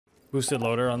Boosted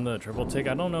loader on the triple take.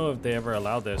 I don't know if they ever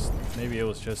allowed this. Maybe it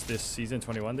was just this season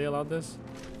 21 they allowed this.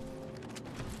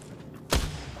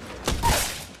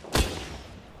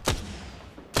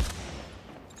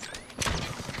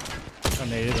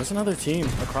 Grenade. There's another team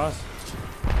across.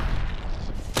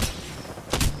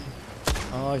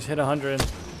 Oh, he's hit 100. I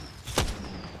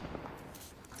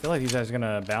feel like these guys are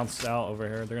gonna bounce out over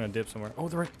here. They're gonna dip somewhere. Oh,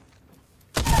 they're right.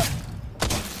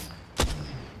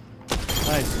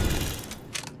 Nice.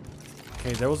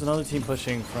 Okay, there was another team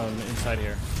pushing from inside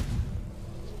here.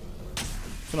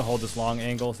 I'm gonna hold this long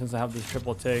angle since I have this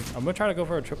triple take. I'm gonna try to go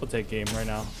for a triple take game right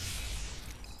now.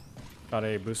 Got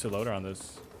a boosted loader on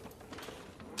this.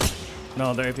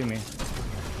 No, they're aping me.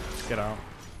 Get out.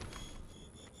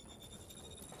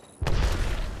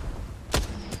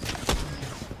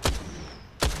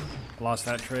 Lost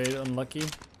that trade, unlucky.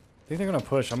 I think they're gonna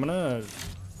push. I'm gonna...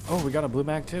 Oh, we got a blue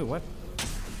mag too. What?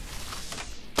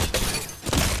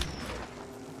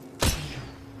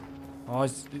 Oh,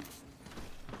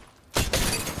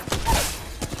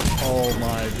 oh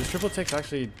my, this triple take's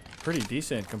actually pretty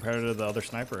decent compared to the other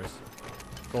snipers.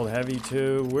 Gold heavy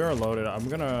too. We're loaded. I'm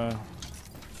gonna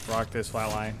rock this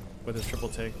flatline with this triple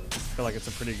take. I feel like it's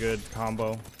a pretty good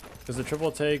combo. Because the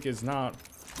triple take is not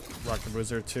rock the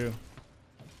bruiser too.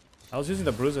 I was using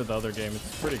the bruiser the other game.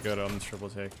 It's pretty good on this triple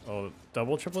take. Oh,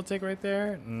 double triple take right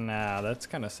there? Nah, that's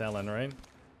kind of selling, right?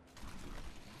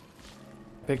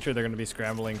 Picture they're gonna be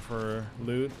scrambling for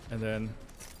loot, and then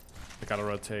they gotta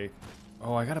rotate.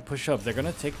 Oh, I gotta push up. They're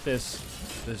gonna take this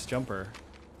jumper,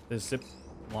 this zip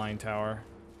line tower.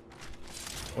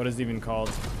 What is it even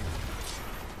called?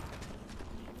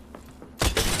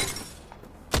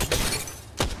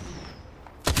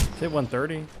 Hit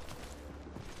 130.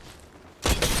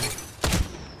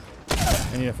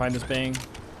 I need to find this bang.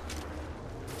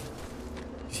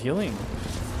 He's healing.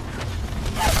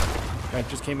 Guy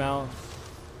just came out.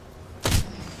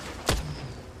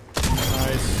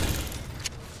 Nice.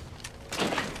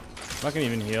 I'm not gonna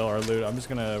even heal or loot. I'm just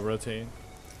gonna rotate.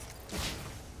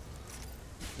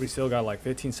 We still got like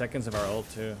 15 seconds of our ult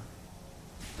too.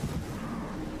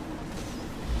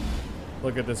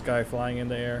 Look at this guy flying in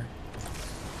the air.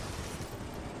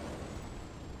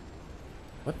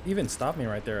 What even stopped me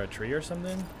right there? A tree or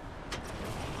something? I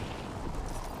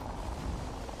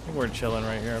think we're chilling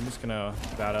right here. I'm just gonna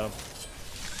bat up.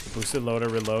 The boosted loader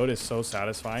reload is so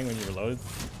satisfying when you reload.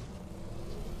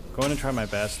 Going to try my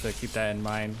best to keep that in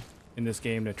mind in this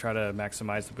game to try to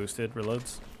maximize the boosted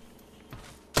reloads.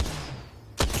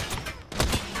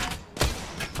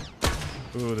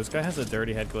 Ooh, this guy has a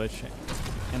dirty head glitch,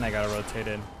 and I got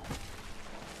rotated.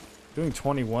 Doing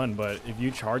 21, but if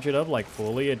you charge it up like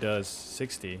fully, it does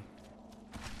 60.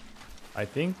 I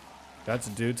think that's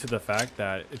due to the fact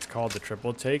that it's called the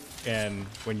triple take, and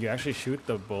when you actually shoot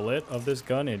the bullet of this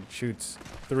gun, it shoots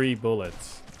 3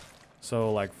 bullets.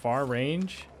 So like far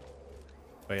range.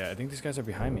 But yeah, I think these guys are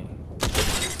behind me.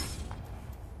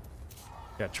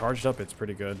 Yeah, charged up, it's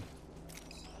pretty good.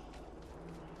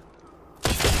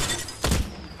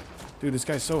 Dude, this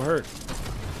guy's so hurt.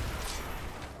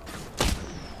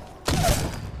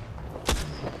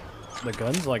 The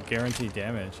gun's like guaranteed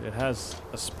damage. It has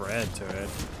a spread to it.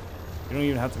 You don't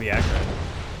even have to be accurate.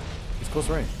 He's close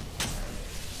range.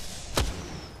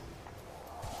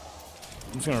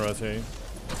 I'm just gonna rotate.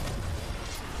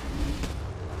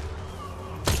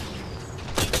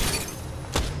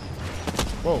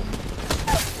 Whoa.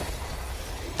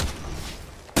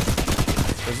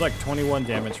 There's like 21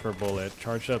 damage per bullet.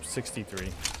 Charged up 63.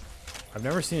 I've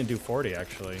never seen it do 40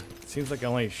 actually. It seems like it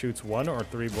only shoots 1 or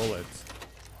 3 bullets.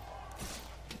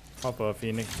 Pop a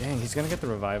Phoenix. Dang, he's gonna get the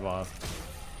revive off.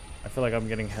 I feel like I'm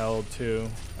getting held too.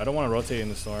 I don't want to rotate in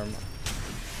the storm.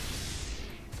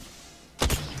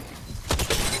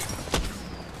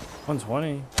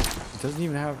 $120. He doesn't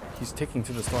even have... He's ticking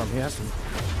to the storm. He has to...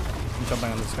 I'm jumping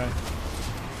on this guy.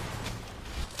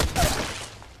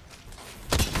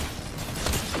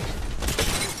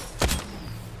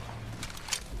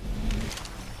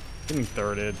 Getting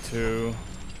thirded too.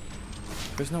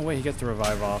 There's no way he gets the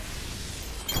revive off.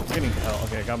 I'm getting hell.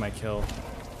 Okay, I got my kill.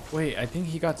 Wait, I think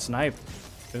he got sniped.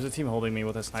 There's a team holding me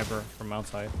with a sniper from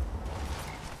outside.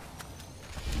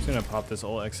 I'm just gonna pop this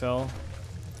old XL. You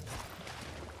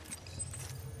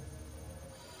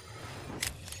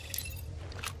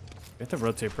have to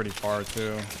rotate pretty far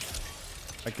too.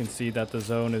 I can see that the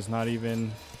zone is not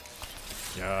even...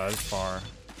 Yeah, it's far.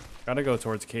 Gotta go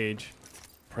towards cage.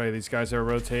 Pray these guys are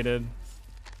rotated.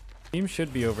 Team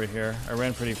should be over here. I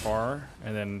ran pretty far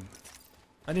and then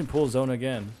I didn't pull zone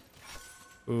again.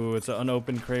 Ooh, it's an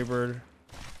unopened Kraber.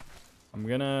 I'm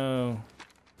gonna...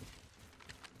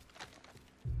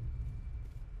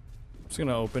 Just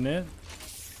gonna open it.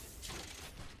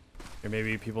 Or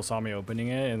maybe people saw me opening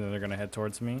it and then they're gonna head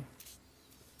towards me.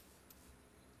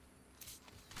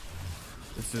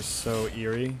 It's just so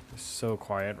eerie. It's so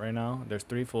quiet right now. There's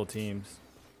 3 full teams.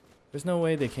 There's no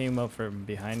way they came up from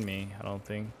behind me, I don't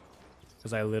think.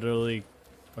 Because I literally...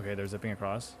 Okay, they're zipping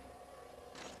across.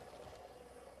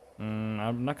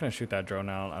 I'm not gonna shoot that drone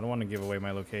out. I don't want to give away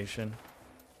my location.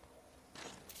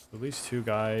 At least 2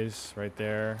 guys right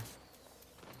there.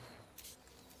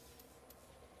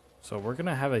 So we're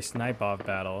gonna have a snipe off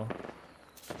battle.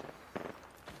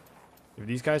 If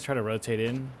these guys try to rotate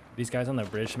in, these guys on the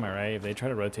bridge to my right, if they try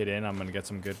to rotate in, I'm gonna get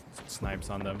some good snipes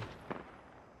on them. I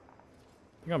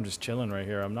think I'm just chilling right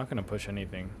here. I'm not gonna push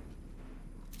anything.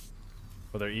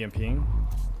 Oh, they're EMPing.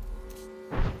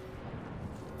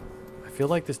 I feel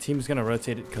like this team's gonna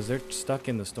rotate it because they're stuck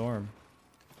in the storm.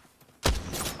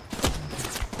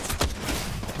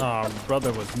 Oh,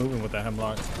 brother was moving with that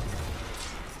hemlock.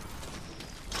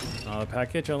 The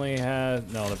package only has...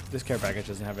 No, this care package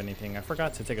doesn't have anything. I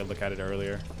forgot to take a look at it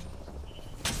earlier.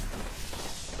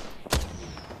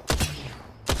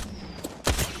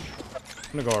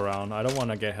 I'm gonna go around. I don't want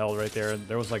to get held right there.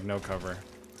 There was like no cover.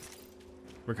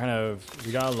 We got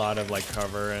a lot of like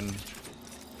cover and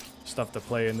stuff to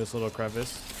play in this little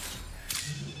crevice.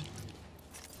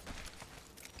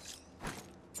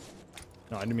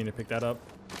 No, I didn't mean to pick that up.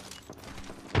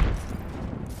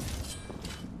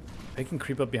 They can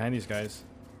creep up behind these guys.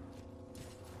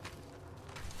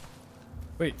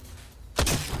 Wait.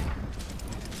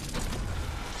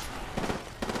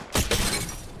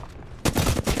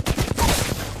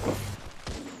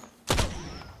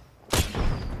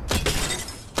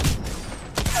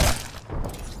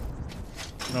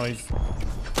 No, he's...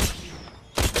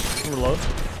 Reload.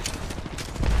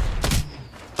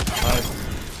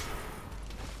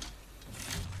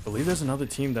 I believe there's another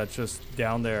team that's just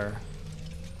down there.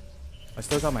 I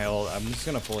still got my ult. I'm just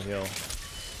gonna full heal.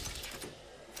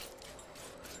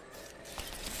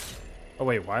 Oh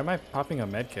wait, why am I popping a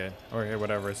medkit? Okay,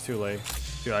 whatever, it's too late.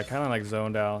 Dude, I kinda like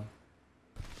zoned out.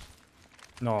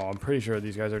 No, I'm pretty sure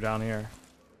these guys are down here.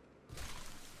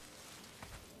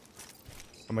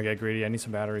 I'm gonna get greedy. I need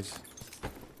some batteries.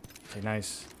 Okay,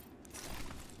 nice.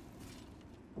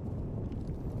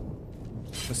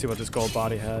 Let's see what this gold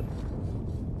body had.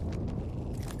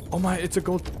 Oh my, it's a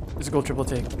gold triple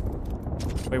take.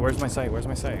 Wait, where's my sight? Where's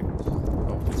my sight?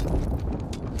 Oh.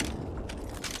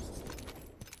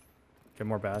 Get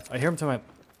more bats. I hear him to my...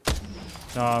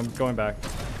 No, I'm going back.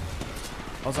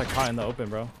 I was like caught in the open,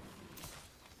 bro.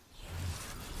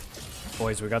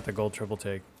 Boys, we got the gold triple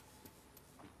take.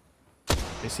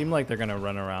 They seem like they're gonna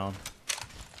run around.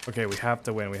 Okay, we have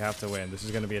to win. We have to win. This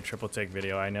is gonna be a triple take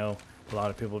video. I know a lot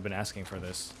of people have been asking for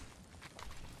this.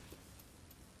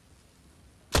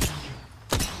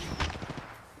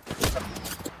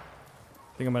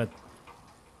 I think I'm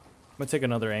gonna take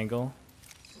another angle.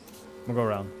 I'm gonna go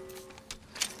around.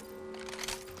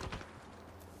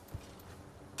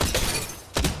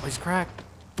 Oh, he's cracked.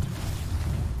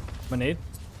 My nade.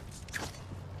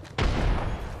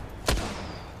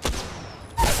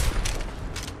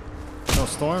 No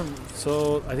storm.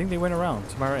 So I think they went around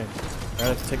to my right. I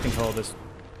have to take control of this.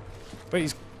 Wait,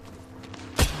 he's...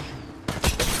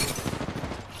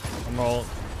 I'm all...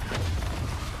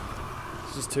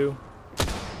 This is 2.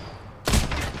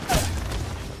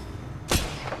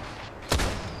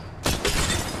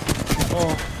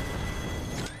 Oh.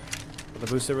 The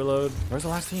boosted reload. Where's the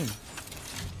last team?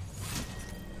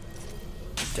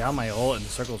 Down my ult and the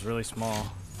circle's really small.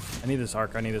 I need this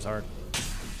arc. I need this arc.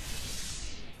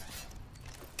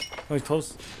 Oh, he's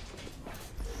close.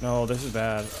 No, this is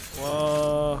bad.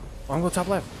 Whoa. Oh, I'm going top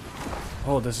left.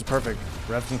 Oh, this is perfect.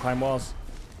 Revs can climb walls.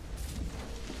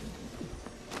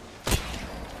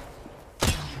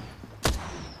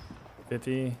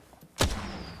 $50.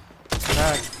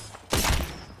 Crack.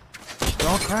 They're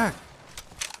all cracked.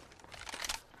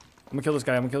 I'm gonna kill this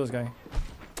guy. I'm gonna kill this guy.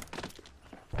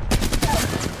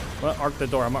 I'm gonna arc the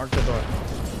door. I'm gonna arc the door.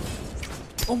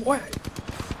 Oh, what?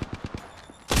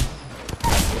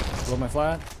 Blow my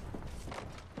flat.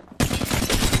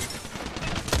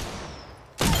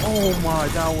 Oh my,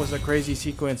 that was a crazy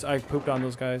sequence. I pooped on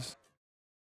those guys.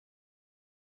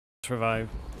 Survive.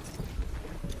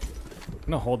 I'm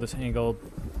gonna hold this angle.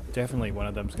 Definitely one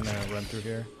of them's gonna run through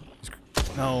here.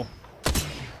 No.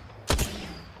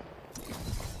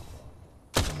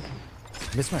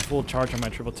 Missed my full charge on my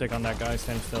triple tick on that guy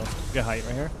standing still. Get height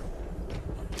right here.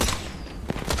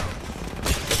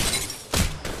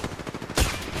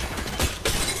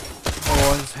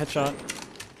 Oh, this headshot.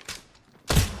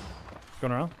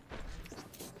 Going around?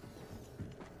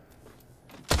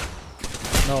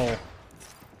 No.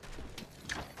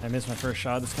 I missed my first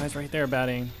shot. This guy's right there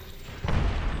batting.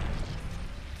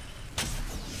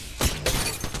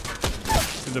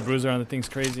 Dude, the bruiser on the thing's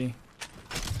crazy.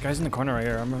 This guy's in the corner right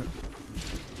here. I'm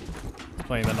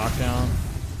playing the knockdown.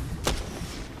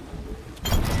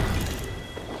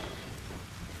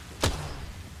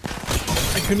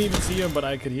 I couldn't even see him, but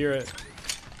I could hear it.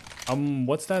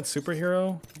 What's that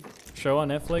superhero show on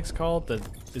Netflix called?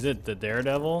 Is it the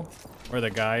Daredevil? Where the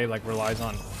guy like relies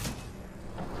on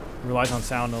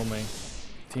sound only.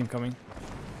 Team coming.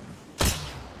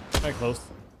 Right close.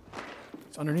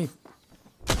 It's underneath.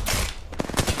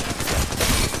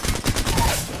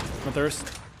 My thirst.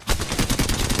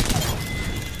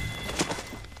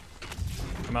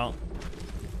 I'm out.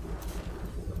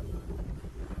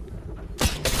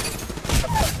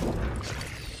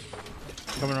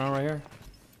 Coming around right here.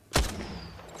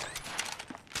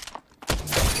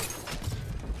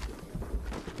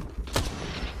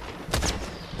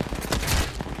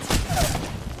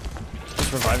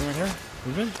 Just reviving right here.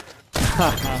 Movement.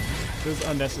 This is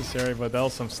unnecessary, but that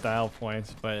was some style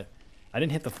points. But I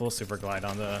didn't hit the full super glide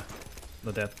on the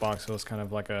death box. So it was kind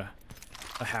of like a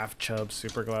half chub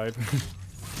super glide.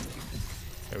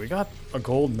 Okay, we got a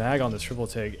gold mag on this triple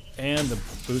take and the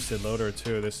boosted loader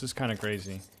too. This is kind of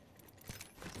crazy.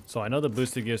 So I know the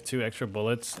boosted gives 2 extra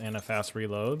bullets and a fast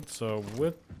reload. So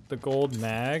with the gold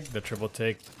mag, the triple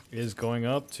take is going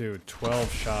up to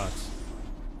 12 shots.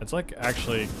 It's like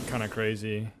actually kind of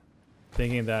crazy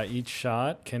thinking that each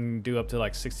shot can do up to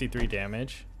like 63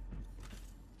 damage.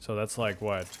 So that's like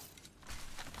what?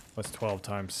 What's 12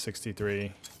 times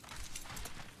 63?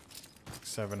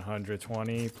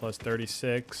 720 plus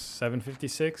 36,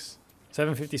 756?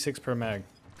 756 per mag.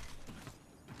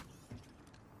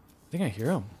 I think I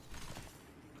hear him.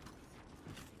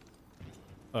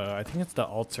 I think it's the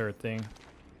altar thing.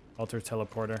 Altar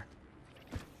teleporter.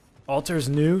 Altar's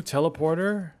new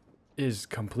teleporter is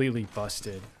completely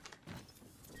busted.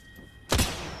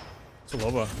 It's a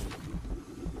Loba.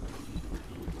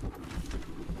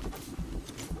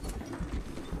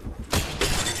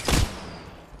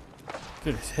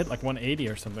 Dude, it's hit like 180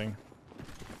 or something.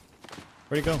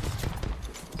 Where'd he go?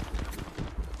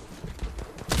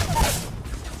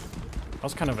 That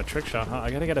was kind of a trick shot, huh?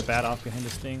 I gotta get a bat off behind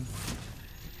this thing.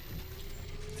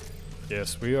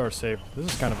 Yes, we are safe.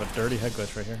 This is kind of a dirty head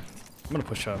glitch right here. I'm gonna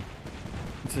push up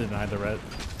to deny the red.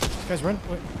 Guys, run!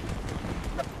 Wait.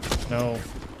 No.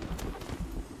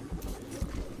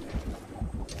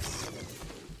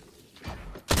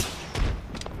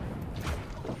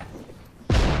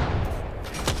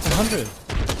 It's 100.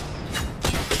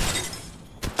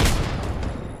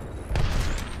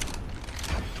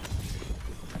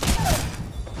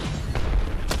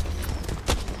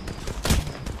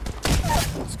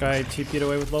 Guy TP'd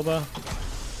away with Loba.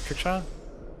 Trick shot?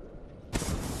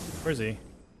 Where is he?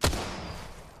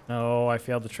 No, I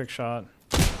failed the trick shot.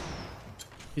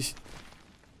 He's...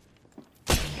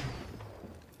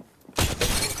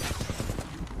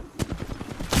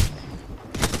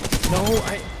 No,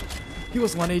 he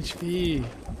was 1 HP.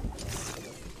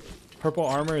 Purple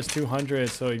armor is 200,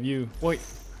 so if you... Wait.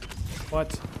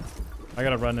 What? I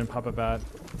gotta run and pop a bat.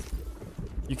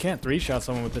 You can't 3-shot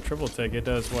someone with the triple take. It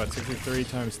does what? 63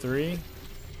 times 3?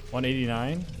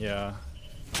 189? Yeah.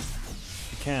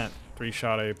 You can't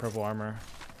 3-shot a purple armor.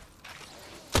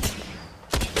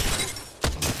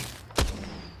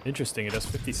 Interesting, it does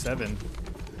 57.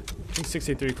 I think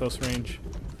 63 close range.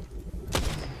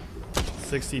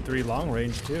 63 long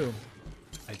range too.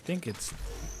 I think it's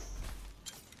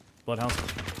Bloodhounds.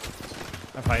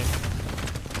 I fight.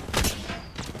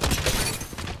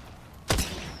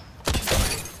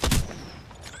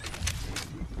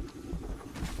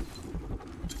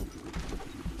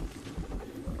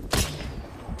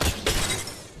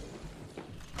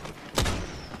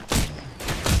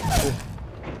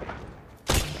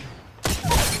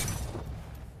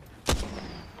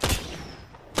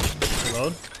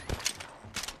 Reload.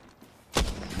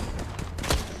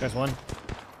 There's one.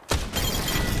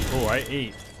 Oh, I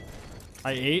ate.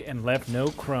 I ate and left no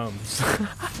crumbs.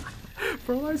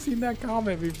 Bro, I've seen that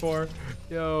comment before.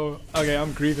 Yo, okay,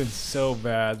 I'm grieving so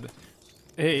bad.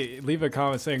 Hey, leave a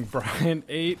comment saying Brian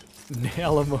ate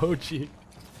nail emoji.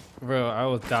 Bro, I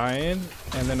was dying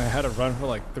and then I had to run for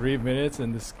like 3 minutes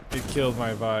and it killed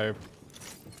my vibe.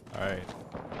 Alright.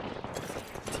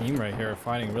 Team right here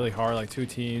fighting really hard, like 2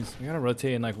 teams. We gotta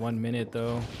rotate in like 1 minute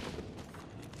though.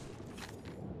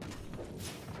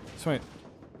 This way.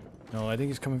 No, I think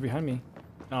he's coming behind me.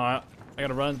 No, I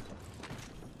gotta run.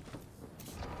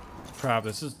 Crap,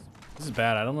 this is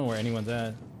bad. I don't know where anyone's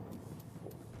at.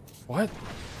 What?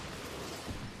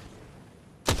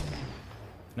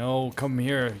 No, come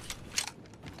here.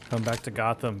 Come back to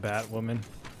Gotham, Batwoman.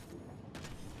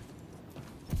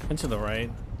 And to the right.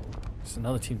 There's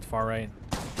another team far right.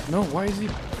 No, why is he?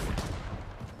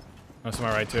 That's my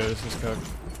right too. This is cooked.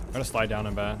 I gotta slide down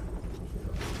and bat.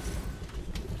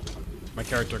 My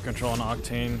character control on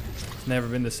Octane. It's never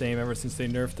been the same ever since they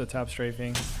nerfed the tap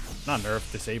strafing. Not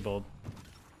nerfed, disabled.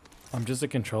 I'm just a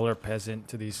controller peasant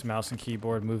to these mouse and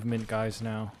keyboard movement guys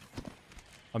now.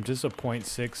 I'm just a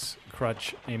 0.6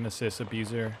 crutch aim assist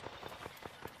abuser.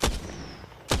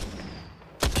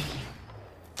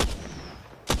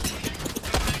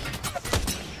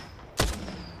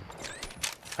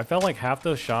 I felt like half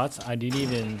those shots I didn't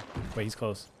even... Wait, he's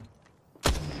close.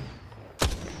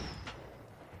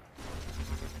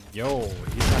 Yo,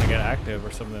 he's trying to get active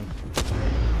or something.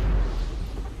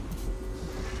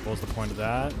 What was the point of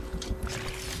that? I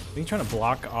think he's trying to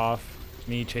block off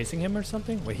me chasing him or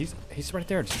something? Wait, he's right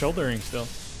there, shouldering still.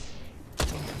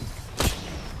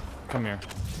 Come here.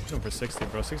 He's going for 60,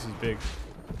 bro. 60 is big.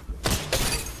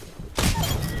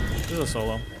 This is a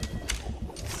solo.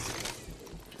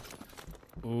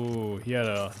 Ooh, he had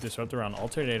a disruptor on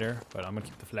alternator, but I'm gonna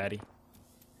keep the flatty.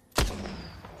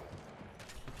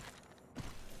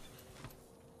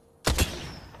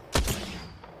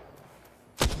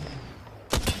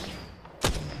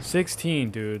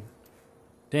 $16, dude.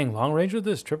 Dang, long range with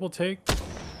this triple take.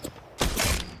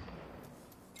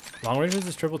 Long range with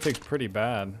this triple take's pretty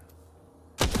bad.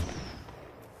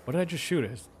 What did I just shoot?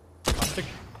 Is caustic?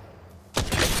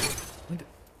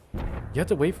 You have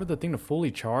to wait for the thing to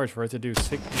fully charge for it to do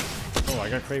 6. Oh, I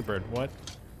got Kraybird. What?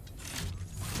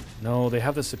 No, they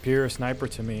have the superior sniper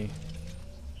to me.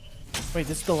 Wait,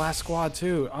 this is the last squad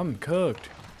too. I'm cooked.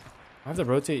 I have to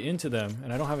rotate into them,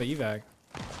 and I don't have an evac.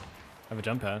 I have a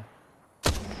jump pad.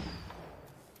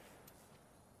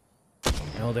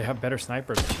 No, they have better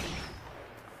snipers.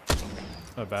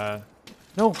 Not bad.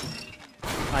 No!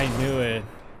 I knew it.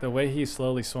 The way he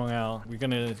slowly swung out. We're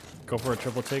gonna go for a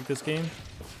triple take this game.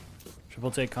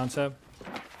 Triple take concept.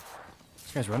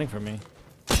 This guy's running from me.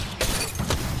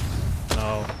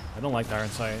 No, I don't like the iron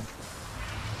sight.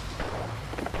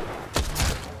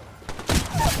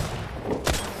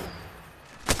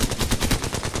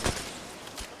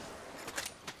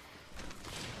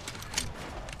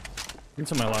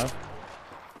 Into my left.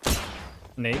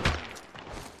 Nate.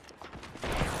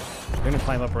 I'm gonna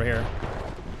climb up right here.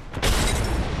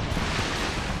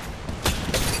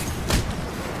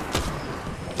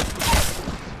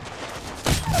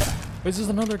 Wait, is this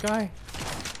another guy?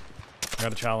 I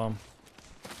gotta chow him.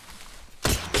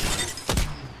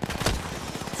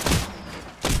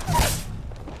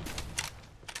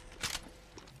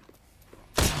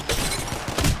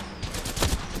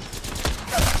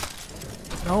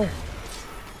 No.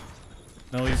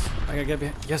 No, he's... I gotta get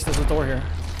behind. Yes, there's a door here.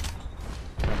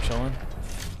 I'm chilling.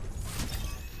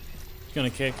 He's gonna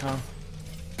kick, huh?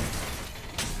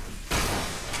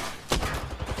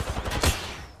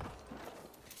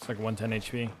 It's like 110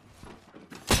 HP.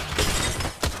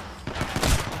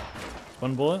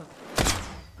 One bullet.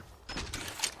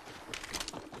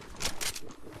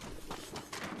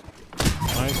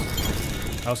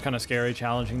 Nice. That was kind of scary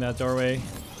challenging that doorway.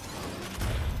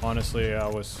 Honestly, I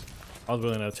was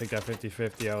willing to take that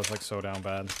 50-50. I was like so down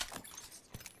bad.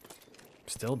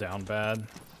 Still down bad.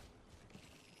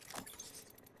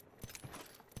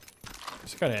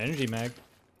 Just got an energy mag.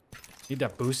 Need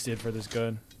that boosted for this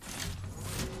good.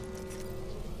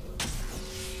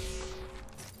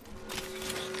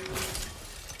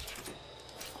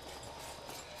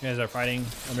 You guys are fighting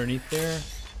underneath there.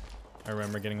 I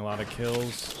remember getting a lot of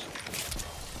kills.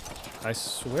 I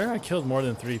swear I killed more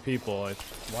than 3 people.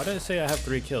 Why did I say I have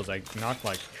 3 kills? I knocked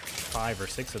like 5 or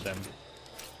 6 of them.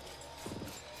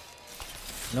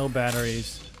 No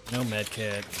batteries, no med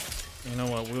kit. You know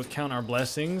what? We'll count our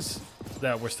blessings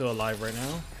that we're still alive right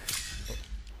now.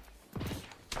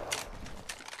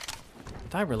 I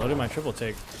thought I reloaded my triple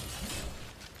take.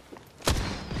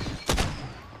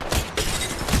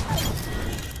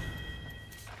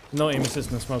 No aim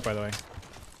assist, no smoke, by the way.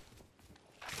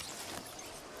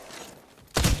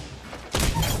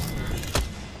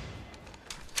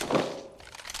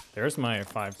 There's my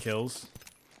 5 kills.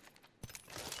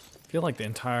 I feel like the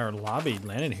entire lobby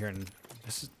landed here, and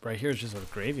this is right here is just a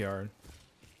graveyard.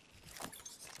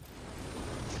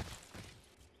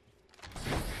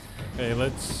 Okay,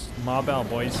 let's mob out,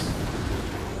 boys.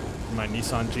 My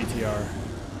Nissan GTR.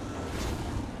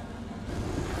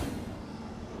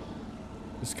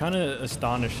 It's kind of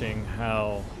astonishing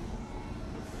how,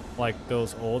 like,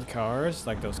 those old cars,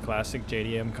 like those classic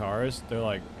JDM cars, they're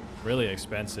like really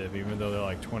expensive, even though they're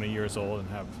like 20 years old and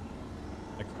have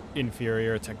like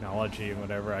inferior technology and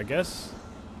whatever. I guess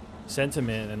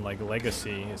sentiment and like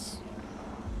legacy is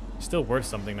still worth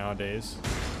something nowadays.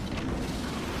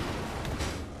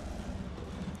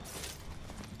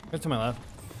 Go to my left.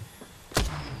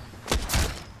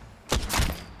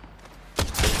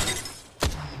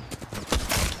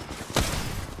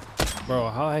 Bro,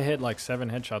 how I hit like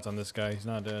 7 headshots on this guy? He's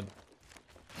not dead.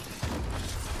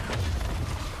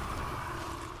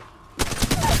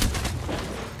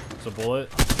 It's a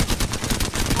bullet.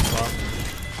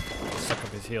 Suck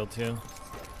up his heal too.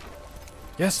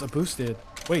 Yes, a boosted.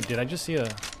 Wait, did I just see a...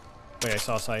 Wait, I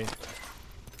saw sight.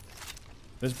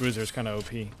 This bruiser is kind of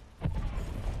OP.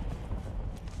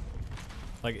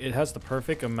 Like, it has the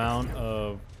perfect amount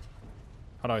of...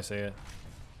 How do I say it?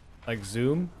 Like,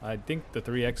 zoom. I think the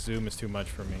 3x zoom is too much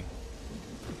for me.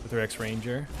 The 3x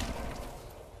ranger.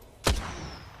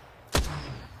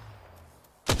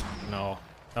 No.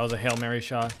 That was a Hail Mary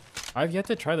shot. I've yet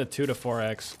to try the 2 to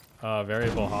 4x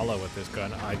variable hollow with this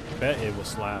gun. I bet it will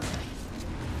slap.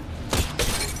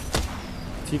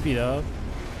 TP'd up.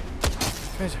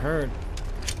 This guy's hurt.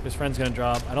 His friend's gonna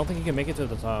drop. I don't think he can make it to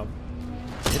the top.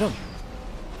 Hit him.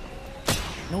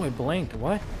 No, it blanked.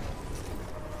 What?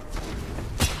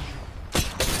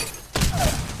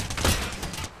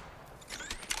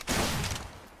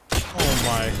 Oh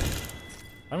my.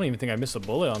 I don't even think I missed a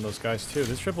bullet on those guys too.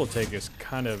 This triple take is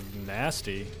kind of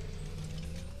nasty.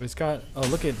 But it's got... Oh,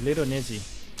 look at Little Nizzy.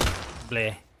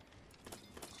 Bleh.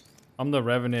 I'm the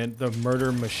Revenant, the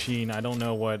murder machine. I don't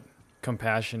know what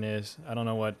compassion is. I don't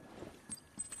know what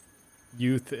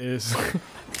youth is.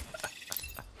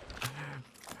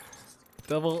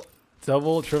 Double,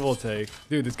 triple take.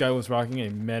 Dude, this guy was rocking a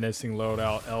menacing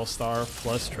loadout. L-star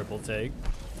plus triple take.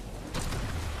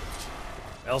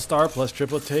 L-star plus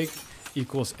triple take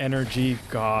equals energy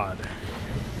god.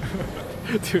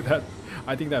 Dude,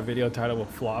 I think that video title will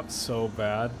flop so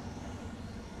bad.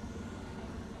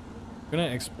 I'm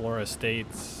gonna explore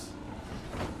estates.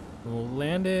 We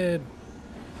landed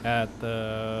at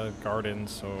the garden,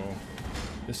 so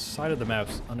this side of the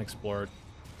map's unexplored.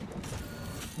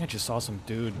 I just saw some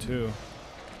dude too.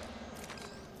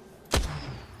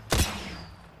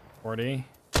 40.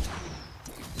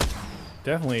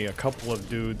 Definitely a couple of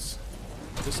dudes.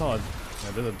 Just saw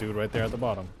yeah, there's a dude right there at the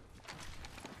bottom.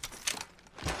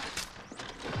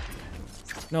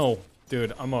 No,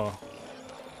 dude, I'm a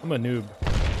noob.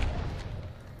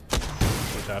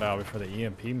 Get that out before the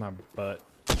EMP my butt.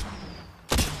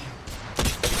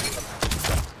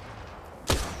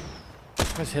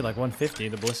 I just hit like 150,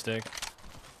 the ballistic.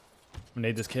 I'm gonna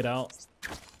nade this kid out.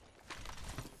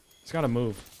 He's gotta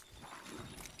move.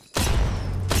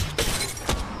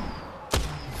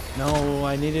 No,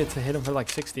 I needed to hit him for like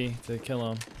 60 to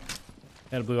kill him.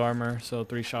 He had a blue armor, so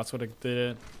 3 shots would have did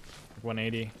it. Like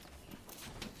 180.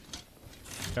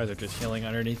 These guys are just healing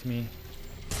underneath me.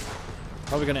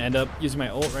 Probably gonna end up using my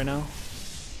ult right now.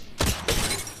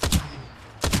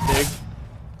 Big.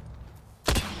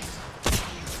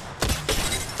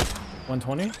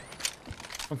 120.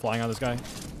 I'm flying on this guy.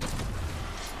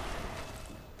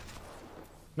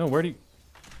 No, where'd he...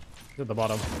 He's at the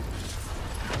bottom.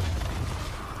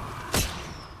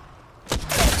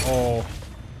 Oh.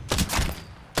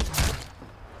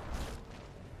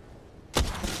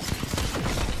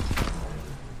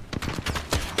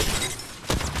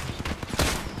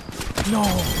 No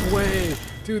way.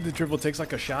 Dude, the triple takes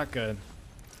like a shotgun.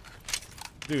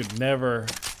 Dude, never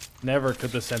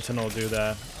could the Sentinel do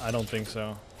that. I don't think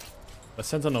so. The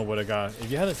Sentinel would have got...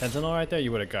 If you had a Sentinel right there,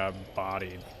 you would have got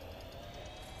bodied.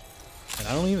 And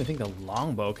I don't even think the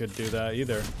longbow could do that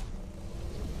either.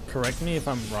 Correct me if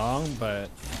I'm wrong, but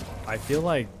I feel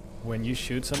like when you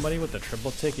shoot somebody with the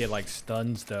triple tick, it like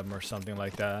stuns them or something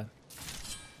like that.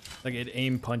 Like it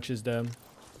aim punches them.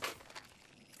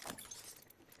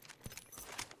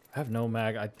 I have no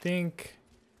mag. I think...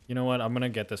 You know what? I'm gonna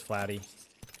get this flatty.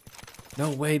 No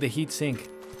way, the heat sink.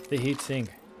 The heat sink.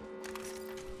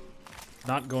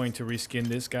 Not going to reskin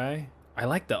this guy. I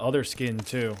like the other skin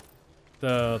too.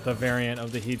 The variant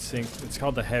of the heat sink. It's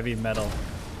called the heavy metal.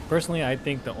 Personally, I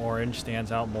think the orange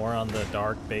stands out more on the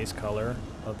dark base color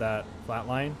of that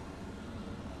flatline.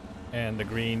 And the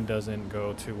green doesn't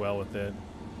go too well with it.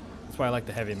 That's why I like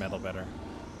the heavy metal better.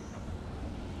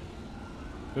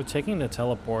 We're taking the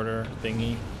teleporter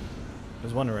thingy.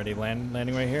 There's one already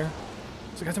landing right here.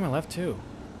 There's a guy to my left too.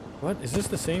 What? Is this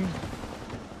the same?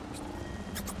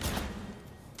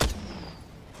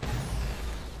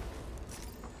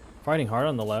 Fighting hard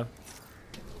on the left.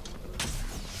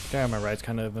 Guy on my right's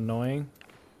kind of annoying.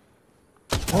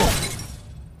 Oh!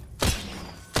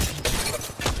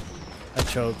 I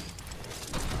choked.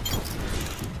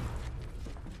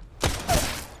 I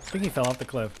think he fell off the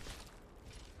cliff.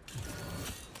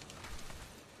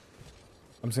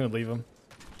 I'm just gonna leave him.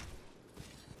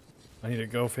 I need to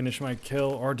go finish my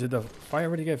kill. Or did the fight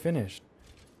already get finished?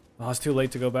 Oh, it's too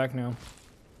late to go back now.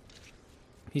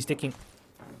 He's sticking.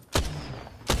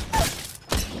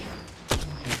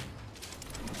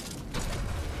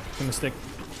 Gonna stick.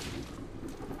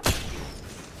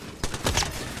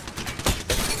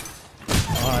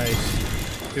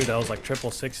 Nice. Dude, that was like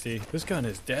triple 60. This gun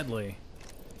is deadly.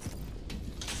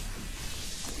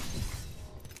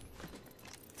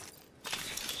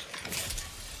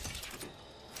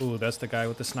 Ooh, that's the guy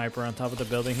with the sniper on top of the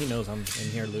building. He knows I'm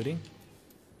in here looting.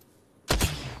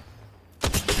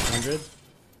 100.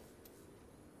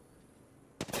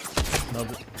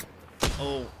 Another.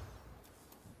 Oh.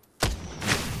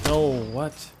 No,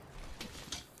 what?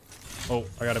 Oh,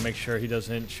 I gotta make sure he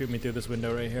doesn't shoot me through this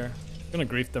window right here. I'm gonna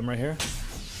grief them right here.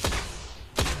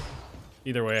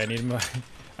 Either way, I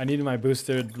need my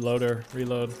boosted loader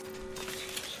reload.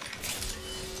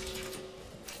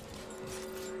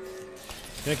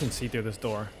 I can see through this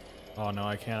door. Oh no,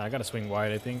 I can't. I gotta swing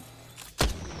wide, I think.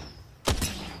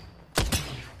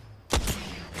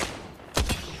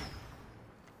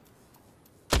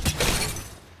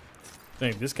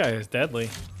 Dang, this guy is deadly.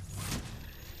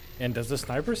 And does the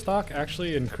sniper stock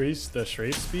actually increase the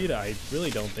strafe speed? I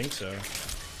really don't think so.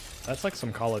 That's like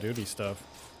some Call of Duty stuff.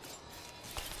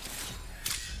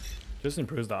 Just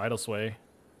improves the idle sway.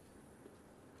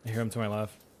 I hear him to my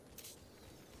left.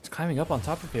 He's climbing up on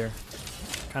top of here.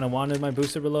 Kind of wanted my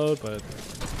boosted reload, but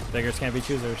beggars can't be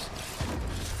choosers.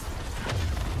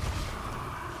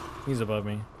 He's above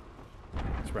me.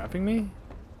 He's wrapping me?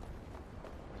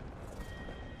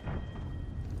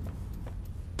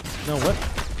 No, what?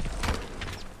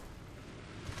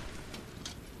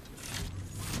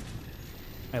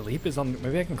 My leap is on.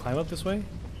 Maybe I can climb up this way?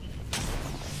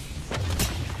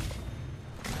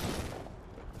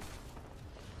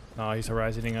 Oh, he's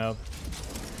horizoning up.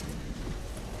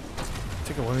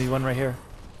 Take a 1v1 right here.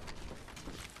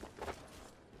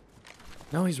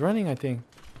 No, he's running, I think.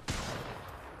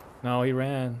 No, he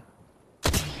ran.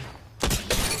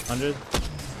 100.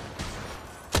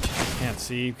 Can't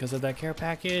see because of that care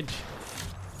package.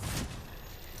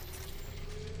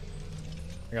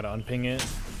 I gotta unping it.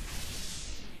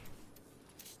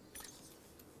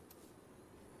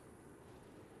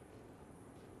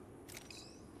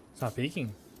 It's not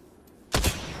peeking.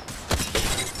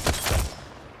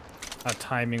 That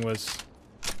timing was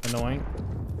annoying.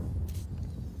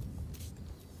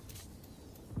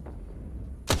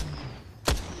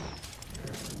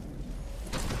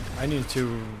 I need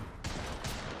to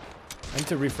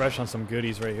refresh on some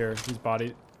goodies right here. He's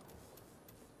bodied.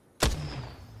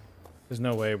 There's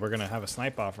no way we're gonna have a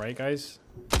snipe off, right, guys?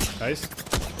 Guys?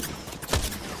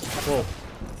 Whoa.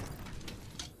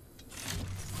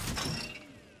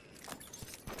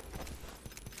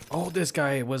 Oh, this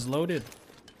guy was loaded.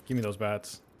 Give me those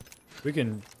bats. We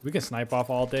can snipe off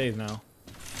all day now.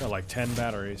 Got like 10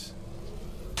 batteries.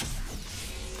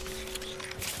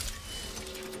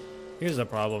 Here's the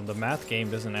problem. The math game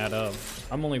doesn't add up.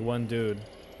 I'm only one dude.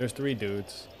 There's 3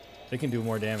 dudes. They can do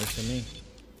more damage than me.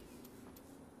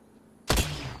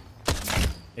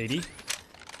 80?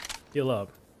 Heal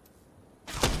up.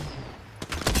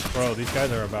 Bro, these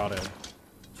guys are about it.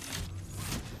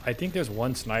 I think there's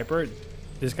one sniper.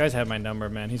 This guy's had my number,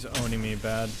 man. He's owning me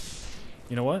bad.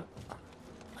 You know what?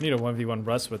 I need a 1v1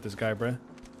 rust with this guy, bruh.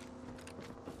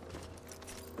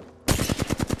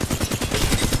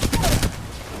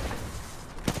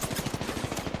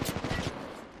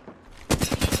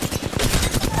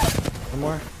 One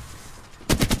more.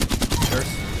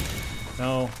 Curse.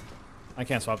 No. I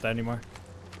can't swap that anymore.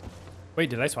 Wait,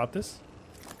 did I swap this?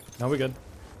 No, we good.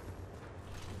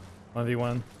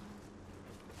 1v1.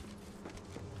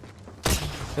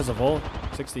 There's a volt.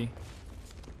 60.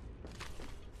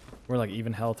 We're like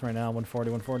even health right now.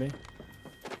 140, 140.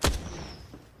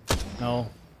 No.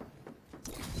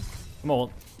 I'm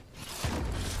old.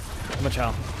 How much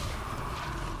health?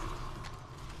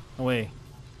 No way.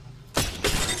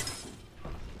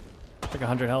 Like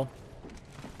 100 health.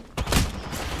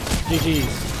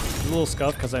 GG's. A little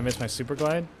scuffed because I missed my super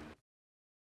glide.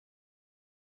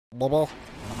 Bubble.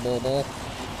 Bubble.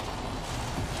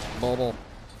 Bubble.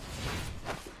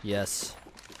 Yes.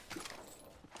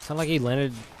 Sound like he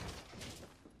landed.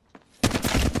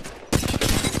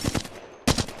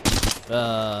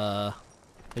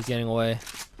 He's getting away.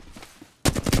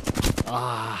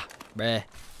 Ah, bruh.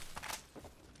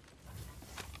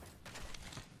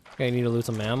 Okay, I need to lose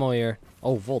some ammo here.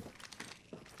 Oh, Volt.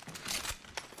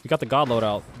 You got the God load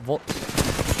out. Volt.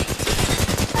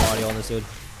 Audio on this dude.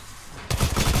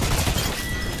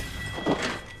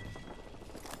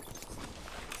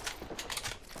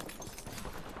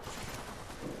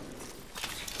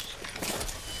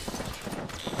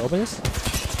 open this?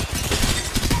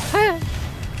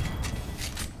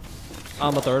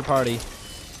 I'm a third party.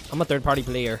 I'm a third party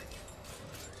player.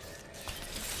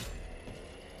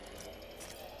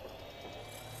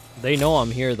 They know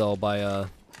I'm here though by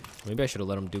maybe I should have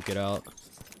let them duke it out.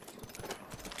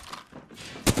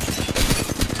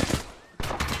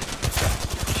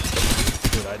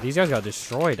 Dude, these guys got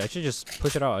destroyed. I should just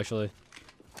push it out actually.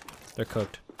 They're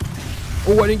cooked.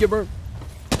 Oh, I didn't get burnt.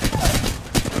 Dude,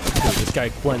 this guy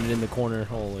blended in the corner.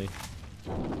 Holy.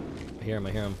 I hear him,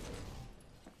 I hear him.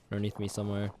 Underneath me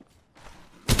somewhere.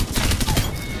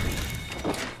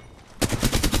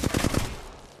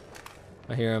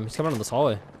 I hear him. He's coming on this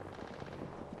hallway.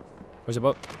 Where's the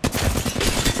boat?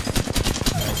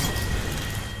 Nice.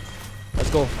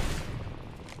 Let's go.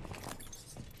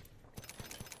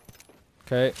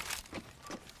 Okay.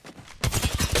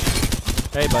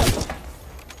 Hey, buddy.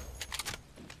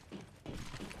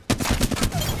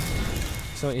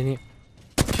 So in here.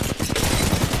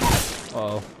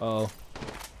 Uh-oh. Uh-oh.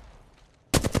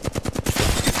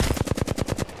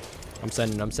 I'm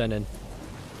sending.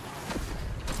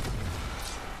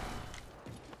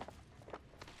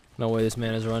 No way this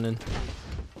man is running.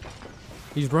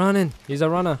 He's running. He's a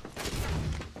runner.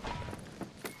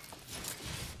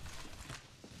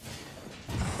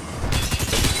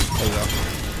 There you go.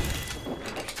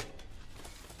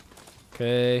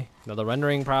 Okay. Another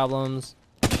rendering problems.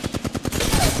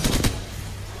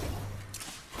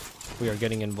 We are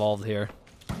getting involved here.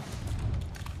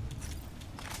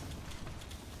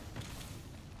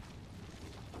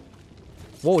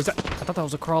 Whoa, is that? I thought that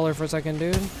was a crawler for a second,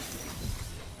 dude.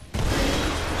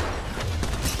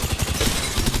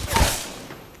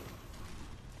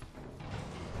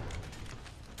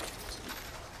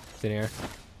 It's in here.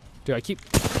 Dude, I've been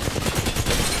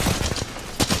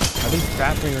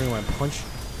fat fingering my punch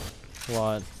a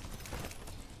lot.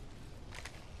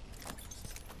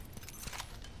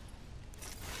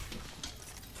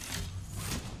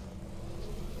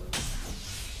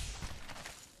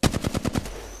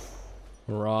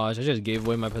 Mirage, I just gave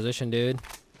away my position, dude.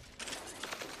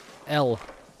 L.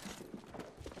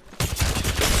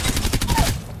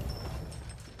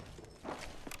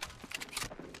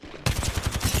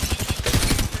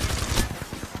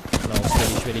 No,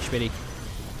 Spitty.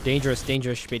 Dangerous,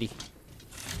 Spitty.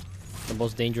 The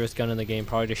most dangerous gun in the game,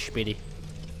 probably just Spitty.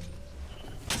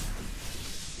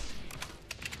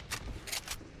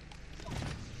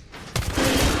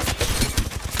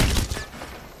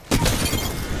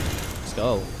 Let's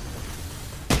go.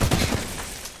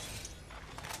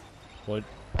 What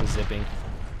is zipping?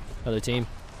 Another team.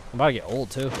 I'm about to get old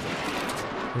too.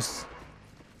 This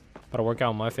about to work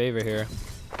out in my favor here.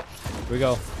 Here we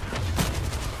go.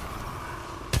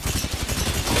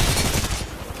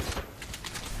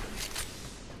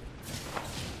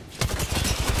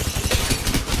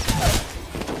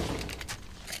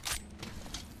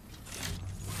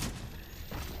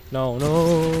 No.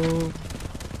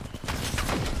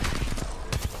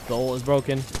 The ult is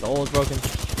broken. The ult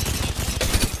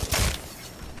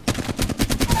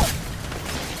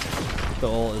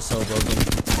is so broken.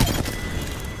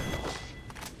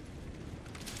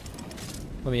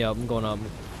 Let me up. I'm going up.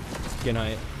 Getting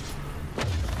height.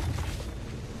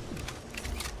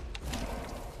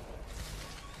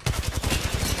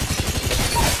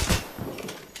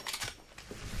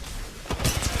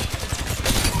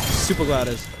 Super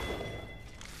Gladys.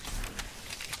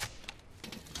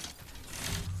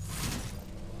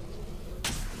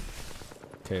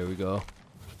 Okay, here we go.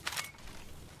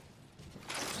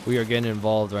 We are getting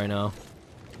involved right now.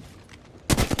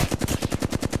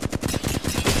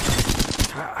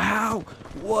 How?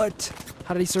 What?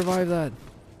 How did he survive that?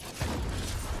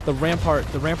 The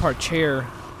rampart chair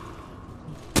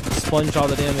sponged all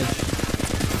the damage.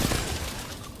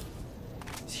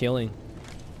 He's healing.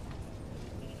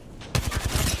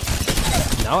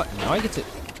 Now I get to.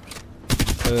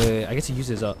 Wait, I get to use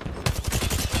his up.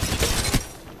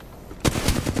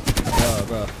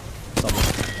 Bro.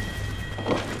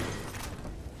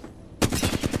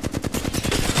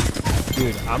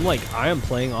 Dude, I am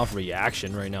playing off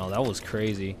reaction right now. That was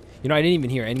crazy. You know, I didn't even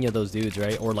hear any of those dudes,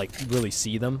 right? Or like really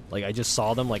see them. Like I just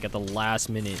saw them like at the last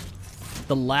minute.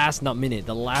 The last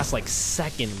like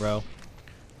second, bro.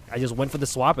 I just went for the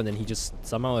swap and then he just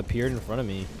somehow appeared in front of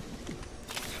me.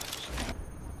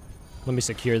 Let me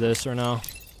secure this right now.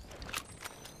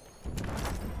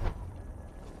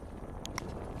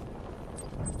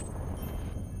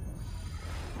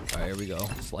 Alright, here we go.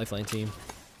 It's Lifeline team.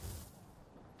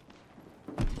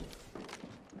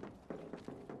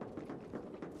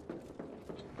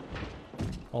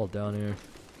 All down here.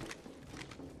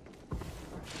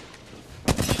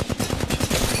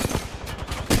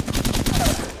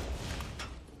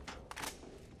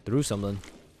 threw something.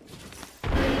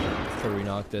 Try to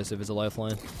re-knock this if it's a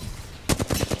lifeline.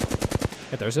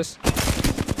 Hey, there's this.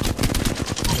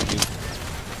 Thank you.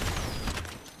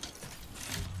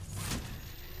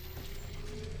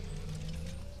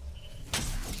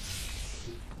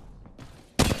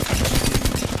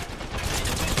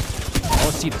 I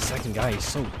don't see the second guy. He's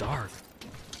so dark.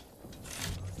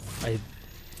 There's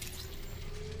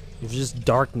just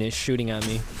darkness shooting at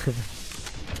me.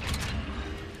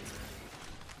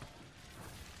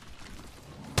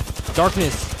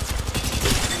 Darkness!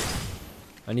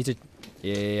 I need to...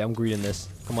 Yeah, I'm greeting this.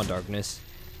 Come on, darkness.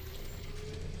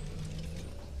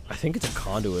 I think it's a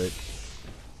conduit.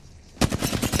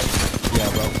 Yeah,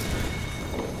 bro.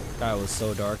 That was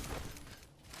so dark.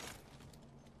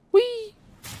 Whee!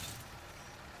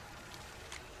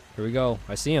 Here we go.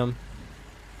 I see him.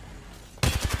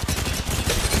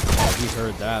 Oh, he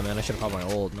heard that, man. I should have popped my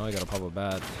ult. Now I gotta pop a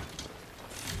bat.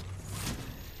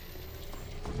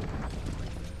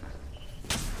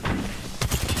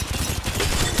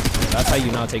 That's how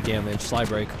you not take damage. Slide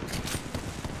break.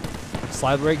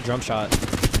 Slide break, jump shot.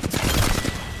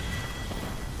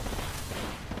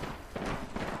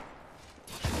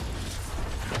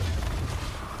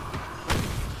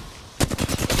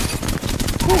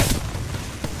 Woo.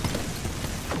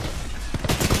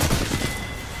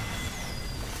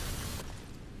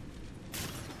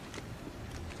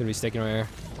 Gonna be sticking right here.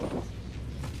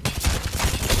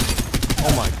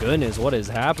 Oh my goodness, what is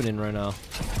happening right now?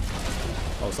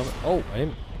 Oh, something. Oh, I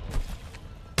didn't.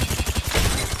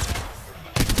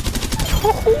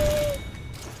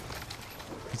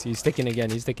 He's sticking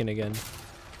again. He's sticking again.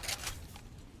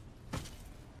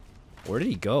 Where did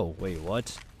he go? Wait,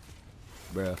 what?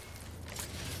 Bruh.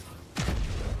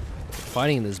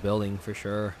 Fighting in this building for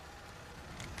sure.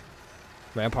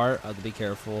 Rampart, I have to be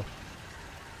careful.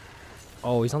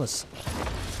 Oh, he's on this.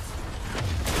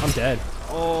 I'm dead.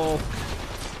 Oh.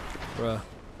 Bruh.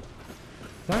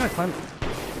 I gotta climb.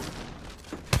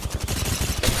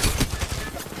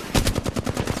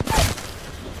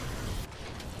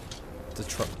 The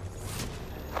truck.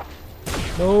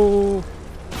 No.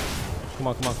 Come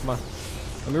on, come on, come on.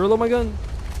 Let me reload my gun.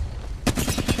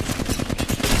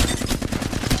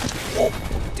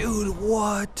 Dude,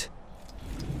 what?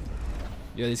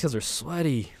 Yeah, these guys are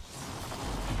sweaty.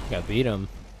 Gotta beat them.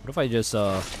 What if I just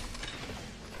let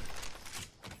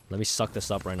me suck this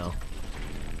up right now.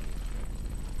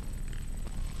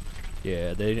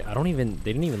 Yeah, they didn't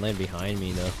even land behind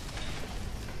me though.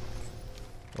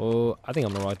 Oh, I think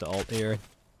I'm gonna rock the ult here.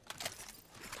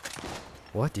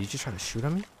 What? Did you just try to shoot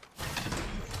at me?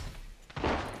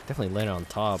 Definitely landed on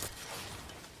top.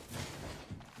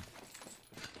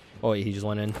 Oh wait, he just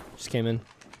went in. Just came in.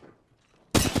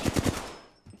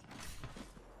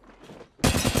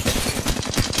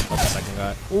 Oh, the second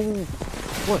guy. Ooh,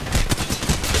 what?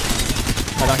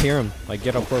 I not hear him. Like,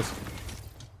 get up close.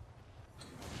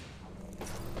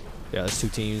 Yeah, there's two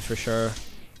teams for sure.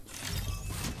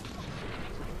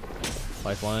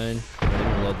 Lifeline. I'm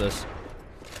gonna reload this.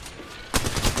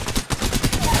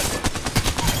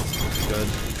 Good.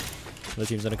 The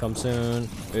team's gonna come soon.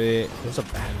 Wait, there's a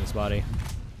bat in this body.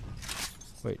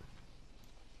 Wait.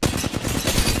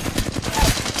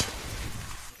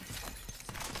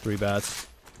 Three bats.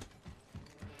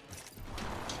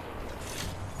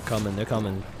 Coming, they're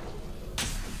coming.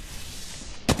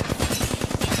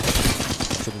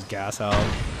 Took his gas out.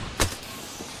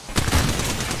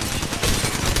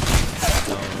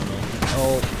 No.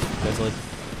 Oh, mentally. I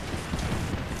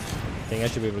think I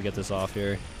should be able to get this off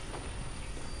here.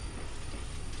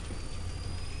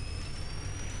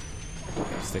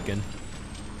 Sticking.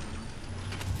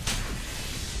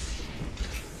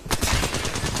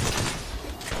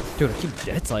 Dude, I keep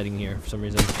dead sliding here for some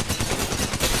reason.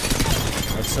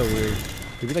 That's so weird.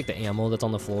 Could be like the ammo that's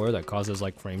on the floor that causes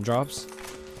like frame drops.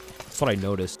 That's what I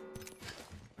noticed.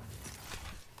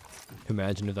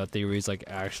 Imagine if that theory is like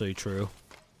actually true.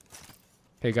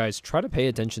 Hey guys, try to pay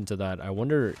attention to that. I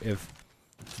wonder if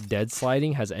dead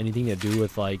sliding has anything to do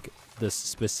with like the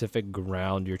specific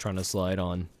ground you're trying to slide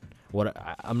on.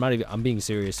 I'm being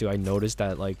serious too. I noticed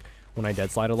that like when I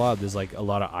dead slide a lot, there's like a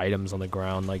lot of items on the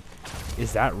ground. Like,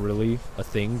 is that really a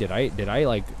thing? Did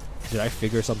I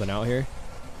figure something out here?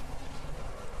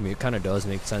 I mean, it kind of does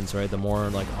make sense, right? The more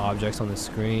like objects on the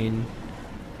screen.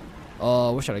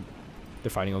 Oh, they're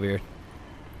fighting over here.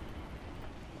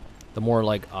 The more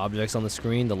like objects on the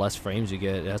screen, the less frames you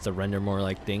get. It has to render more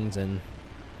like things. And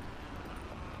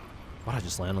why'd I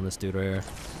just land on this dude right here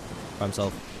by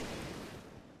himself?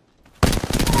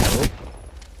 Oh.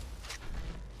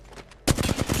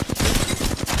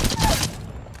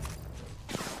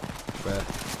 Bruh.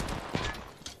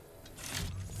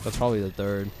 That's probably the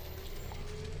third.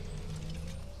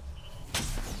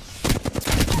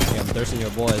 Yeah, I'm thirsting your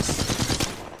boys.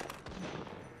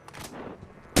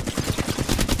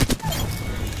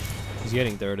 He's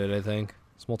getting thirded, I think.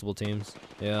 It's multiple teams.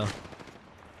 Yeah.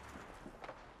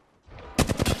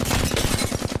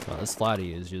 Oh, this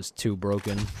Flatty is just too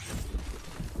broken.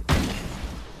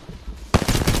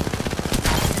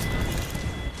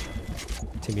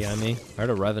 Team behind me. I heard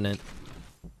a Revenant.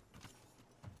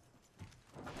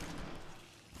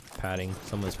 Padding.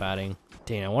 Someone's padding.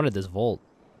 Dang, I wanted this Volt.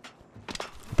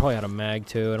 I probably had a mag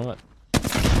too. I don't want. I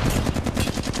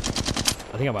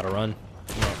think I'm about to run.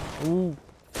 No. Ooh.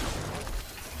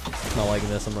 Not liking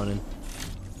this. I'm running.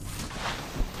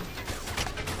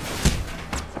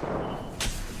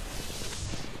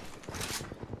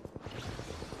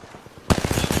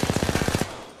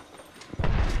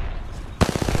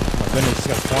 My goodness, this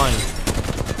guy's flying.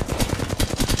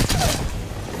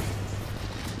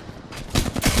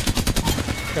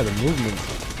 Look at the movement.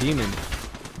 Demon.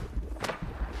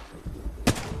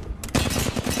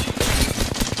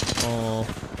 Oh.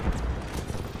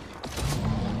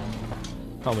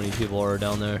 How many people are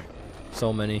down there?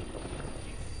 So many.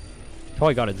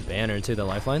 Probably got his banner too, the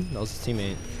lifeline. That was his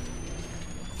teammate.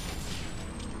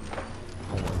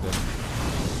 Oh my goodness.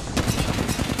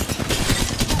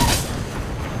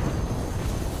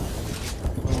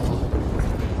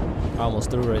 Oh. I almost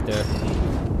threw right there.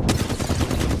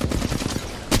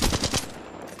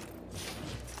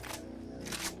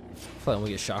 I feel like I'm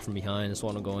gonna get shot from behind. I just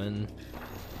want to go in.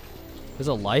 There's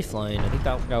a lifeline. I think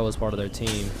that guy was part of their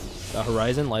team. The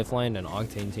Horizon, Lifeline, and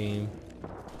Octane team.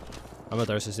 I'm a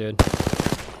thirsty dude. Look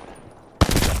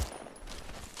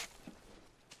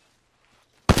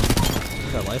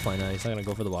at that Lifeline now. He's not gonna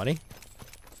go for the body.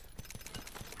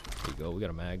 There you go. We got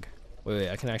a mag. Wait.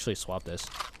 I can actually swap this.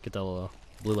 Get the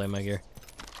blue light mag here.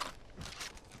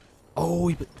 Oh,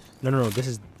 no. This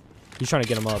is. He's trying to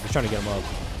get him up. He's trying to get him up.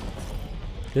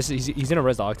 He's gonna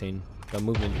res the Octane, the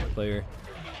movement player.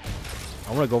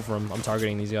 I'm gonna go for him. I'm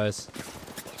targeting these guys.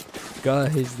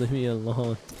 Guys, leave me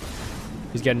alone.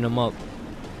 He's getting him up.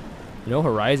 You know,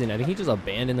 Horizon. I think he just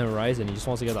abandoned the Horizon. He just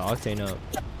wants to get the Octane up.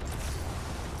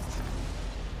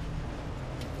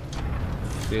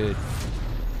 Dude,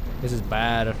 this is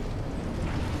bad.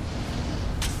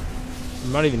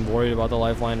 I'm not even worried about the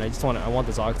lifeline. I want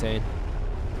this Octane.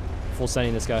 Full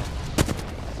sending this guy.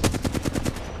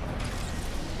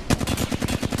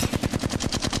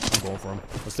 I'm going for him.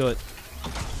 Let's do it.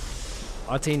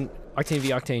 Octane v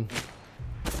Octane.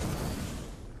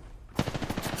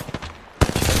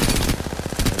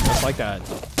 Just like that.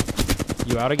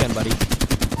 You out again, buddy.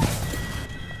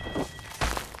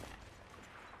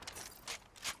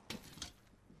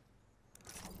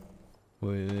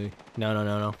 Wait. No.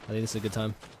 I think this is a good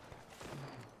time.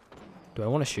 Do I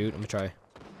want to shoot? I'm gonna try.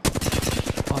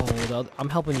 Oh, I'm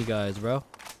helping you guys, bro.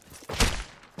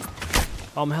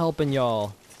 I'm helping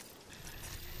y'all.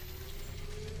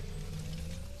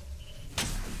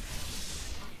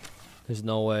 There's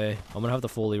no way. I'm gonna have to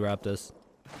fully wrap this.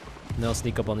 And they'll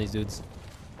sneak up on these dudes.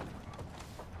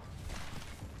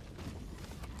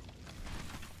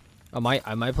 I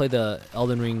might play the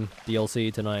Elden Ring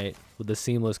DLC tonight with the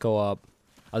seamless co-op.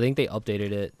 I think they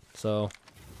updated it, so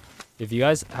if you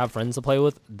guys have friends to play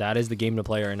with, that is the game to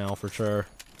play right now for sure.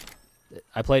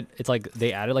 It's like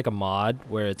they added like a mod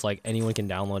where it's like anyone can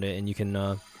download it and you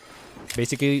can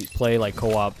basically play like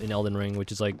co-op in Elden Ring,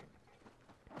 which is like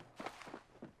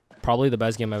probably the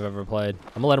best game I've ever played.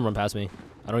 I'm gonna let him run past me.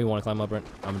 I don't even want to climb up.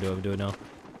 I'm gonna do it now.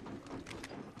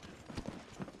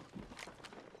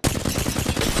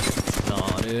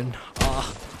 Nah, dude.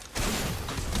 Ah.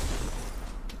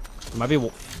 It might be.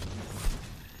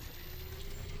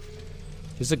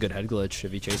 This is a good head glitch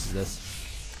if he chases this.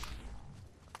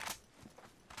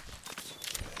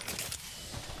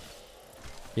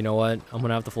 You know what? I'm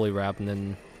gonna have to fully wrap, and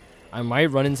then I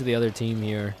might run into the other team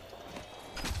here.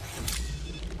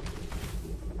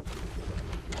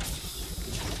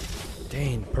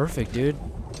 Dang, perfect, dude.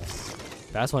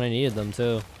 That's when I needed them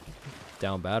too.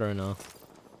 Down bad right now.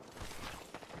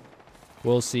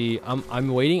 We'll see. I'm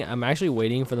waiting. I'm actually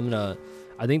waiting for them to.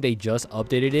 I think they just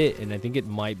updated it, and I think it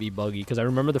might be buggy because I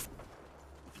remember the.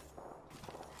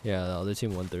 Yeah, the other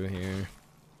team went through here.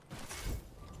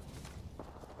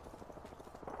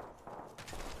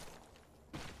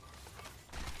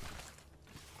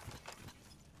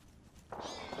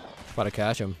 About to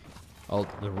catch him. Oh,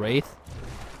 the Wraith.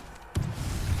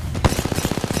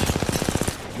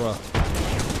 Bro.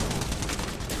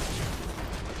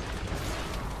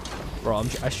 Bro,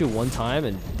 I shoot one time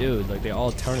and dude, like they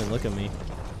all turn and look at me.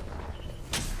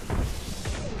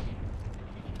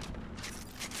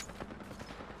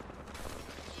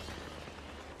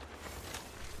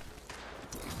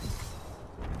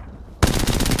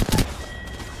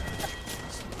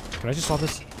 Can I just swap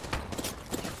this?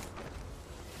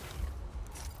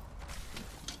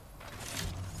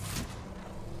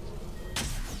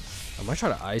 I might try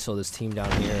to ISO this team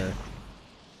down here.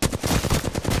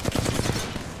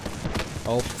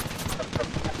 Oh.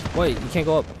 Wait, you can't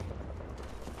go up.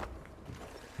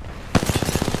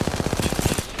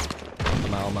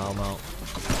 I'm out, I'm out, I'm out.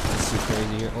 This is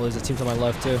crazy here. Oh, there's a team to my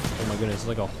left too. Oh my goodness, it's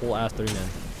like a whole ass 3-man.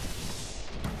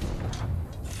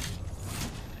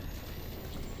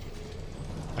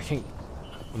 I can't.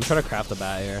 I'm gonna try to craft the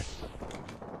bat here.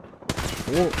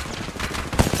 Whoa.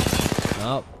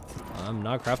 Nope. I'm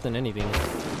not crafting anything.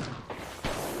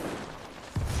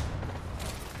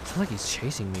 It's like he's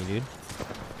chasing me, dude.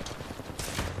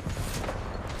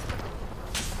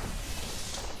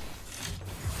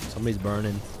 Somebody's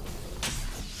burning.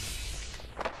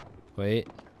 Wait.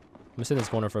 I'm gonna sit in this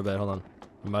corner for a bit. Hold on.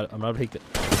 I'm about to take the.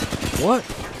 What?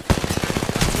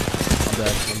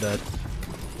 I'm dead.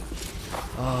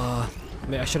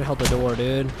 Man, I should have held the door,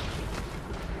 dude.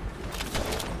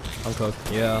 I'm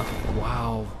cooked. Yeah.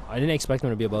 Wow. I didn't expect him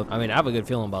to be above. I mean, I have a good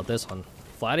feeling about this one.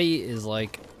 Flatty is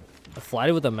like, a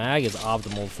Flatty with a mag is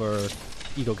optimal for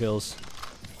eco kills.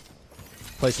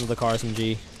 Places the car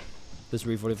SMG. This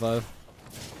Re-45.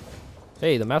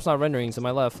 Hey, the map's not rendering to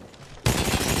my left.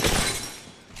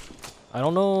 I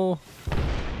don't know.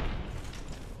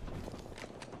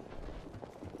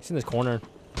 He's in this corner.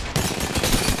 They're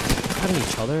fighting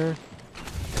each other.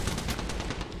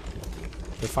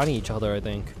 They're fighting each other, I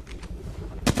think.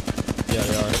 Yeah,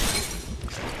 they are.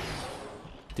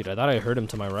 Dude, I thought I heard him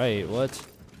to my right. What?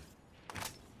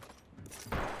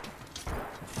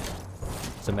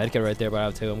 There's a medkit right there, but I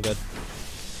have 2. I'm good.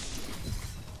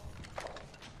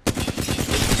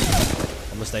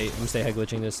 I'm gonna stay head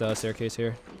glitching this staircase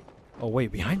here. Oh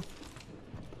wait, behind?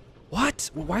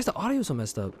 What? Why is the audio so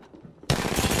messed up?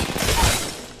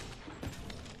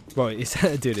 Bro, it's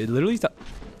dude, it literally stopped.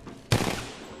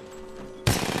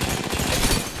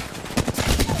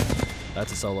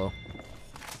 That's a solo.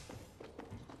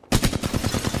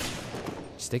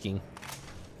 Sticking.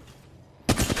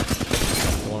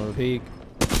 One repeat.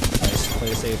 Nice. Play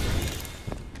it safe.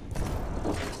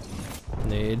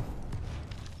 Nade.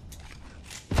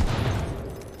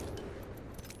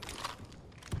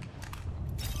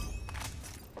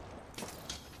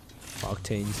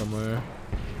 Octane somewhere.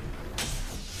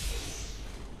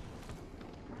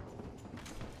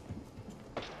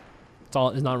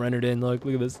 It's not rendered in. Look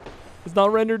at this. It's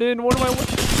not rendered in. What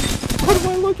am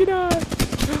I looking at?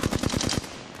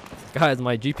 Guys,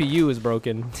 my GPU is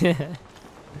broken.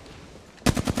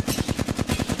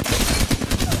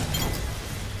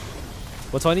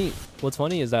 What's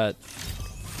funny is that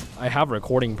I have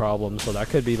recording problems, so that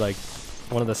could be like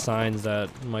one of the signs that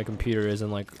my computer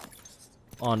isn't like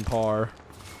on par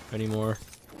anymore.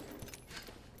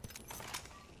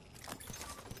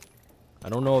 I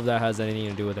don't know if that has anything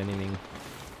to do with anything.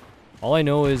 All I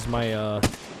know is my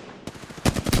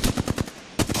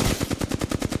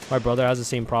brother has the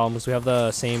same problems. We have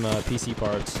the same PC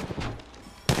parts.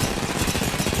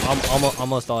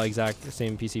 Almost all exact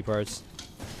same PC parts.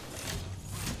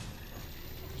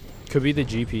 Could be the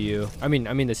GPU. I mean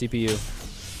the CPU.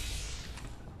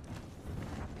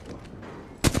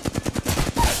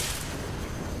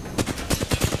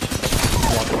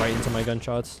 Walk right into my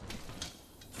gunshots.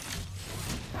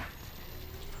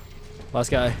 Last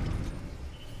guy.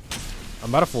 I'm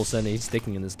about to full send. He's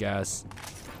sticking in this gas.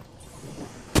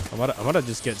 I'm gonna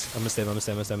just get. I'm gonna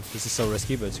stay. This is so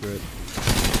risky, but screw it.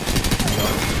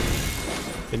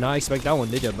 Did not expect that one,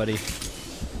 did ya, buddy?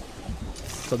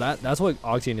 So that's what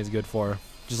Octane is good for.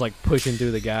 Just like pushing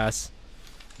through the gas.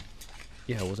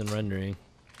 Yeah, it wasn't rendering.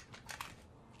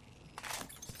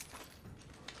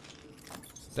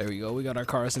 There we go. We got our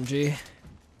car SMG.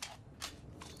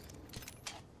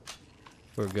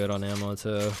 We're good on ammo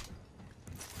too.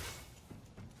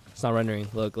 It's not rendering.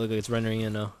 Look, it's rendering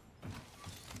in now.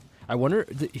 I wonder.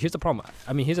 Here's the problem.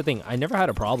 I mean, here's the thing. I never had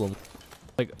a problem.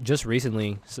 Like just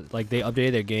recently, like they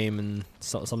updated their game and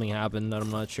something happened that I'm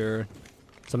not sure.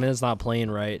 Something that's not playing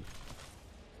right.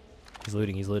 He's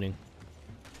looting. He's looting.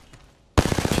 I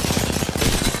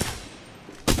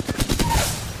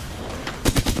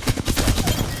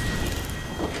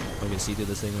can see through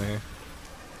this thing right here.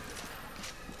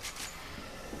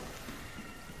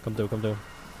 Come through, come through.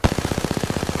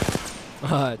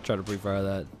 Try to pre-fire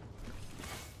that.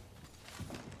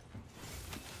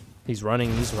 He's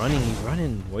running, he's running, he's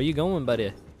running. Where you going,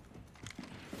 buddy?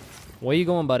 Where you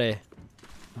going, buddy?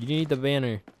 You need the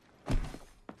banner.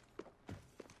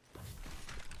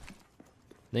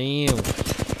 Damn.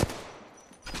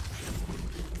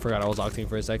 Forgot I was octane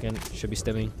for a second. Should be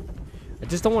stimming. I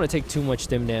just don't want to take too much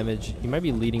stim damage. He might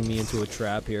be leading me into a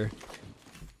trap here.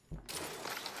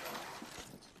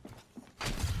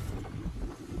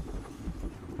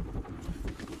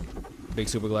 Big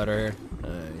super glider here.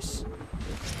 Nice.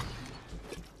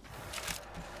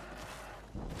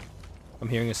 I'm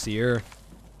hearing a seer.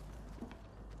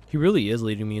 He really is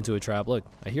leading me into a trap. Look,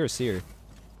 I hear a seer.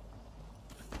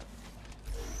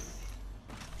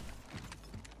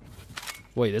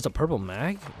 Wait, there's a purple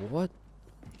mag? What?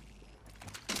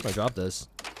 I dropped this.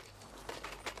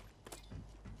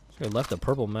 I left a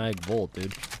purple mag bolt,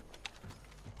 dude.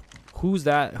 Who's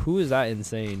that? Who is that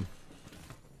insane?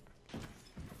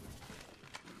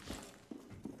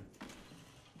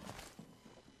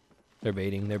 They're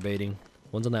baiting. They're baiting.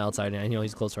 One's on the outside, and I know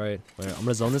he's close right. Wait, I'm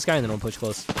gonna zone this guy, and then I'll push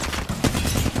close.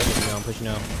 I'm pushing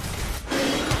out. I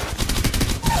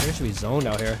think I should be zoned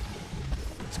out here.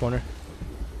 This corner.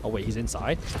 Oh wait, he's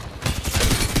inside.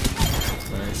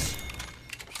 Nice.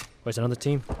 Where's another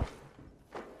team?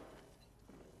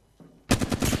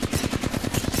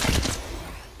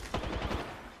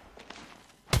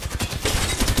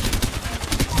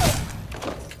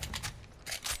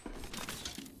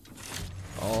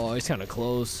 Oh, he's kind of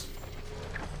close.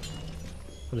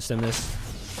 I'm gonna stem this.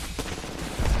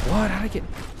 What? How'd I get...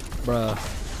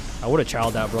 Bruh. I would have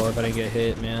chowed that, bro, if I didn't get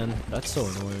hit, man. That's so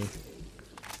annoying.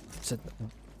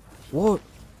 What?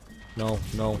 No,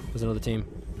 no. There's another team.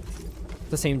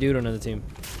 The same dude or another team.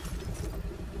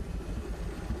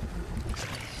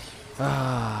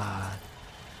 Ah.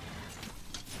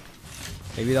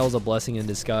 Maybe that was a blessing in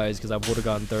disguise, because I would have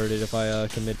gotten thirded if I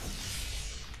commit.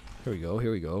 Here we go,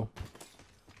 here we go.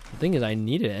 The thing is, I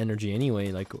needed energy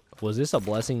anyway. Like, was this a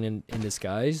blessing in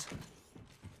disguise?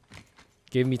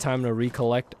 Gave me time to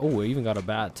recollect. Oh, I even got a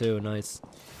bat too. Nice.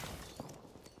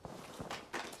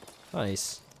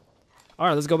 Nice.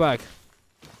 Alright, let's go back.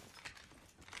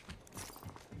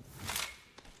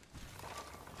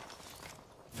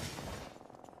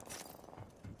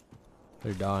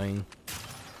 They're dying.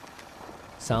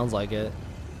 Sounds like it.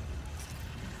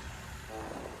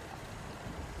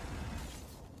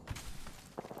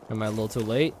 Am I a little too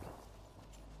late?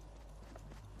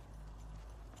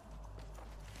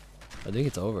 I think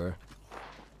it's over.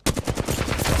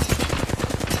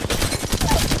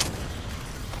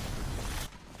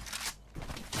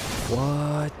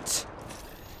 What?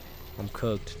 I'm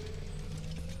cooked.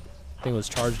 Thing was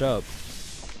charged up.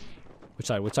 Which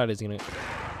side? Which side is he gonna?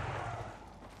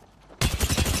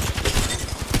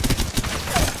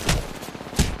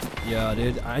 Yeah,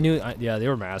 dude. I knew. Yeah, they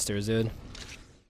were masters, dude.